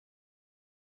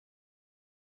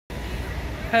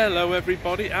Hello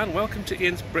everybody and welcome to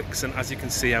Ian's Bricks, and as you can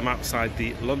see I'm outside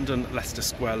the London Leicester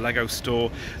Square Lego store.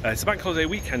 It's a bank holiday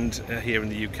weekend here in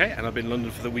the UK, and I've been in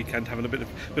London for the weekend having a bit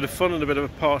of fun and a bit of a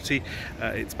party.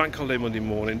 It's bank holiday Monday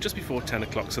morning just before 10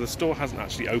 o'clock, so the store hasn't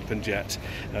actually opened yet,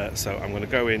 so I'm going to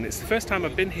go in. It's the first time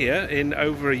I've been here in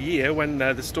over a year. When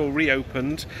the store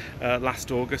reopened last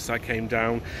August I came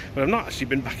down, but I've not actually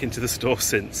been back into the store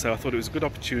since, so I thought it was a good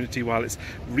opportunity while it's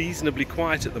reasonably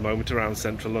quiet at the moment around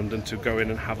central London to go in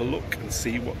and have a look and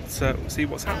see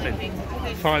what's happening.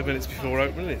 5 minutes before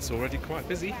opening, it's already quite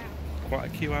busy, quite a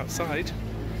queue outside.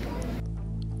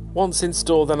 Once in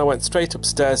store, then I went straight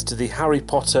upstairs to the Harry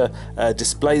Potter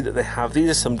display that they have.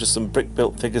 These are just some brick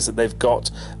built figures that they've got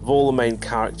of all the main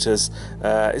characters.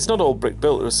 It's not all brick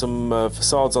built, there's some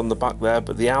facades on the back there,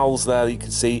 but the owls there you can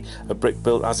see are brick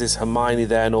built, as is Hermione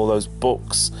there and all those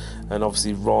books, and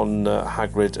obviously Ron,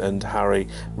 Hagrid and Harry.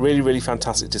 Really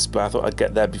fantastic display. I thought I'd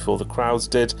get there before the crowds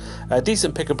did. A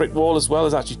decent pick-a-brick wall as well.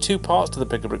 There's actually two parts to the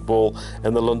pick-a-brick wall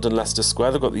in the London Leicester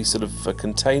Square. They've got these sort of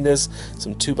containers,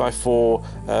 some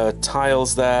 2x4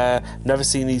 tiles there. Never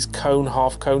seen these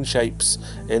half cone shapes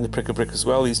in the pick-a-brick as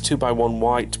well. These 2x1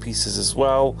 white pieces as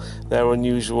well. They're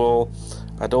unusual.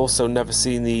 I'd also never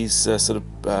seen these sort of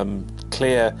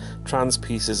clear trans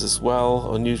pieces as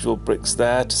well. Unusual bricks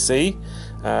there to see.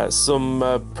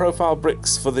 Some profile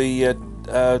bricks for the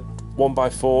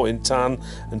 1x4 in tan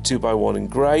and 2x1 in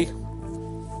grey.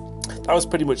 That was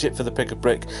pretty much it for the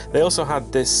pick-a-brick. They also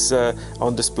had this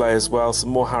on display as well, some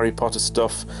more Harry Potter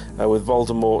stuff with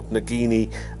Voldemort,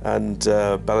 Nagini and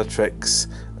Bellatrix.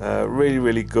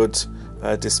 Really good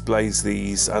displays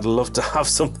these. I'd love to have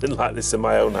something like this in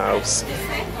my own house.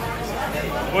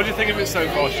 What do you think of it so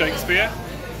far, Shakespeare?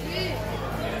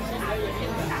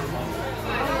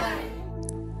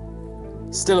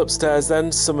 Still upstairs then,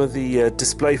 some of the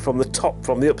display from the top,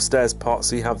 from the upstairs part.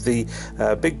 So you have the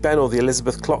Big Ben or the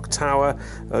Elizabeth Clock Tower,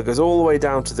 goes all the way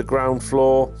down to the ground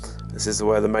floor. This is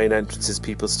where the main entrance is,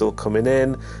 people still coming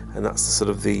in, and that's the sort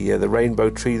of the rainbow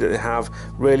tree that they have.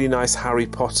 Really nice Harry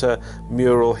Potter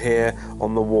mural here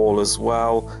on the wall as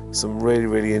well. Some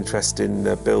really interesting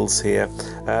builds here.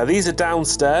 These are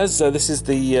downstairs. This is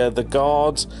the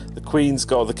guard, the Queen's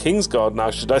Guard, the King's Guard now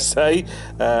should I say,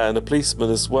 and a policeman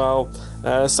as well.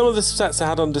 Some of the sets I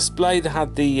had on display, they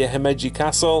had the Himeji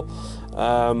Castle.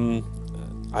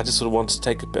 I just sort of wanted to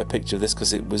take a picture of this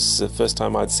because it was the first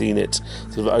time I'd seen it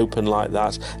sort of open like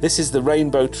that. This is the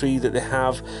rainbow tree that they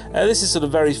have. This is sort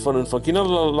of very fun and funky. Not a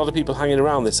lot of people hanging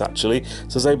around this actually,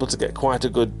 so I was able to get quite a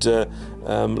good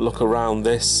look around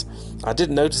this. I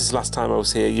didn't notice this last time I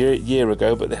was here a year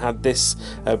ago, but they had this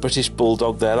British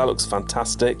bulldog there. That looks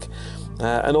fantastic.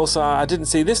 And also I didn't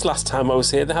see this last time I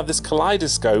was here. They have this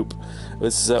kaleidoscope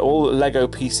with all Lego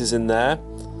pieces in there,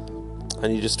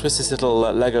 and you just twist this little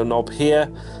Lego knob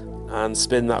here and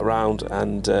spin that round,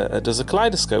 and it does a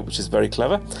kaleidoscope, which is very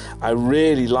clever. I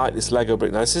really like this Lego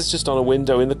brick. Now this is just on a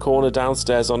window in the corner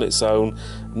downstairs on its own.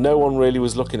 No one really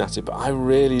was looking at it, but I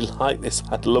really like this.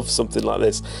 I'd love something like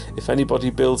this. If anybody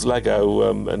builds Lego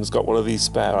and has got one of these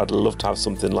spare, I'd love to have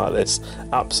something like this.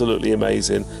 Absolutely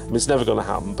amazing. I mean, it's never going to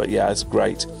happen, but yeah, it's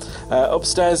great.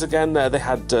 Upstairs again, they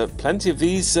had plenty of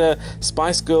these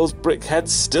Spice Girls brick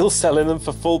heads, still selling them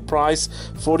for full price,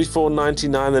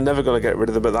 $44.99. They're never going to get rid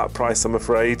of them at that price, I'm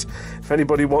afraid. If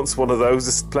anybody wants one of those,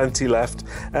 there's plenty left.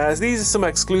 These are some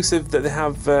exclusive that they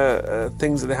have,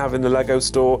 things that they have in the Lego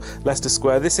store, Leicester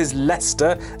Square. This is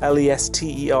Lester,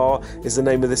 L-E-S-T-E-R is the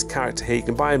name of this character here. You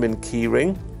can buy him in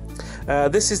keyring.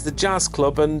 This is the Jazz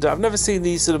Club, and I've never seen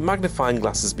these sort of magnifying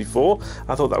glasses before.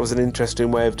 I thought that was an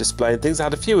interesting way of displaying things. I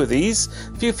had a few of these,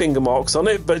 a few finger marks on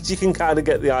it, but you can kind of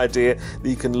get the idea that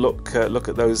you can look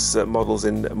at those models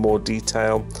in more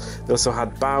detail. They also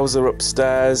had Bowser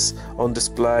upstairs on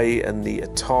display, and the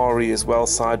Atari as well,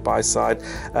 side by side.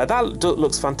 That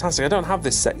looks fantastic. I don't have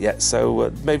this set yet,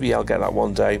 so maybe I'll get that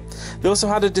one day. They also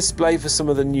had a display for some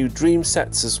of the new Dream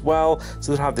sets as well.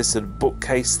 So they have this sort of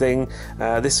bookcase thing.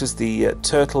 This was the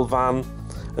turtle van,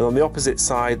 and on the opposite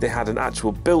side they had an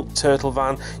actual built turtle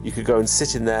van. You could go and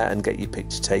sit in there and get your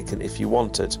picture taken if you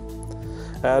wanted.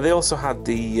 They also had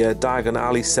the Diagon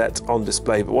Alley set on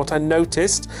display, but what I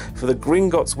noticed for the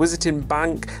Gringotts Wizarding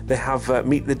Bank, they have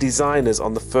Meet the Designers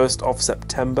on the 1st of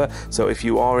September, so if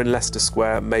you are in Leicester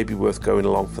Square, maybe worth going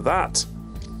along for that.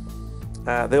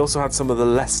 They also had some of the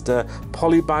Leicester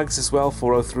poly bags as well.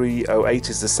 40308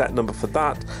 is the set number for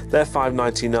that. They're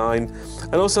 $5.99.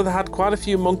 And also they had quite a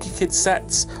few Monkey Kid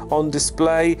sets on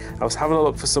display. I was having a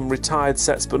look for some retired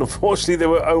sets, but unfortunately they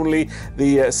were only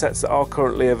the sets that are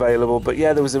currently available. But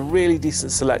yeah, there was a really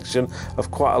decent selection of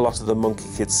quite a lot of the Monkey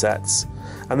Kid sets.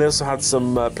 And they also had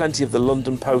some plenty of the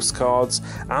London postcards,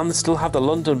 and they still have the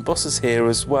London buses here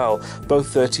as well,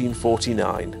 both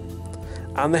 £13.49.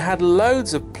 And they had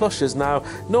loads of plushes. Now,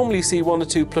 normally you see 1 or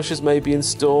 2 plushes maybe in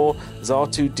store. There's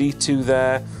R2-D2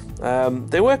 there.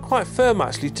 They were quite firm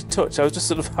actually to touch. I was just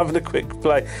sort of having a quick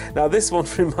play. Now this one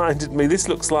reminded me, this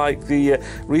looks like the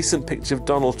recent picture of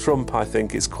Donald Trump, I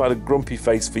think. It's quite a grumpy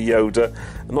face for Yoda.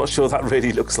 I'm not sure that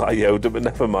really looks like Yoda, but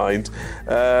never mind.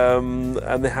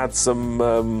 And they had some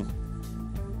oh,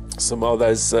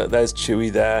 there's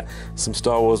Chewie there. Some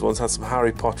Star Wars ones, had some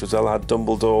Harry Potter as well, had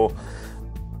Dumbledore.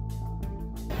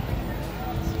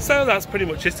 So that's pretty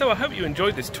much it. So I hope you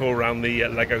enjoyed this tour around the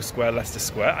Lego Square, Leicester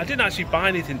Square. I didn't actually buy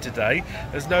anything today.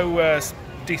 There's no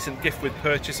decent gift with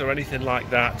purchase or anything like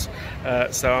that.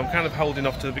 So I'm kind of holding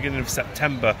off to the beginning of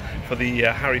September for the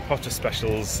Harry Potter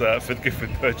specials for the gift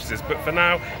with purchases. But for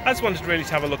now, I just wanted really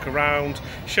to have a look around,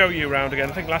 show you around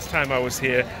again. I think last time I was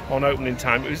here on opening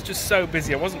time, it was just so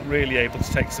busy. I wasn't really able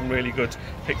to take some really good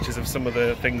pictures of some of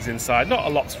the things inside. Not a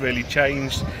lot's really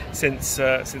changed since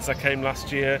I came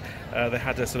last year. They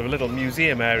had a sort of a little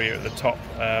museum area at the top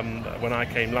when I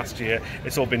came last year.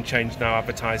 It's all been changed now,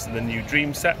 advertising the new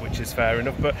Dream set, which is fair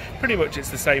enough, but pretty much it's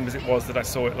the same as it was that I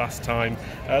saw it last time.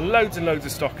 Loads and loads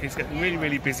of stock. It's getting really,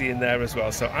 really busy in there as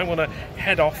well. So I want to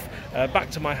head off back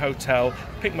to my hotel,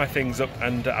 pick my things up,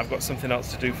 and I've got something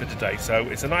else to do for today. So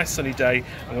it's a nice sunny day.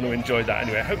 I'm going to enjoy that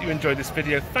anyway. I hope you enjoyed this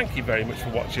video. Thank you very much for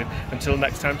watching. Until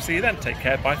next time, see you then. Take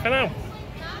care. Bye for now.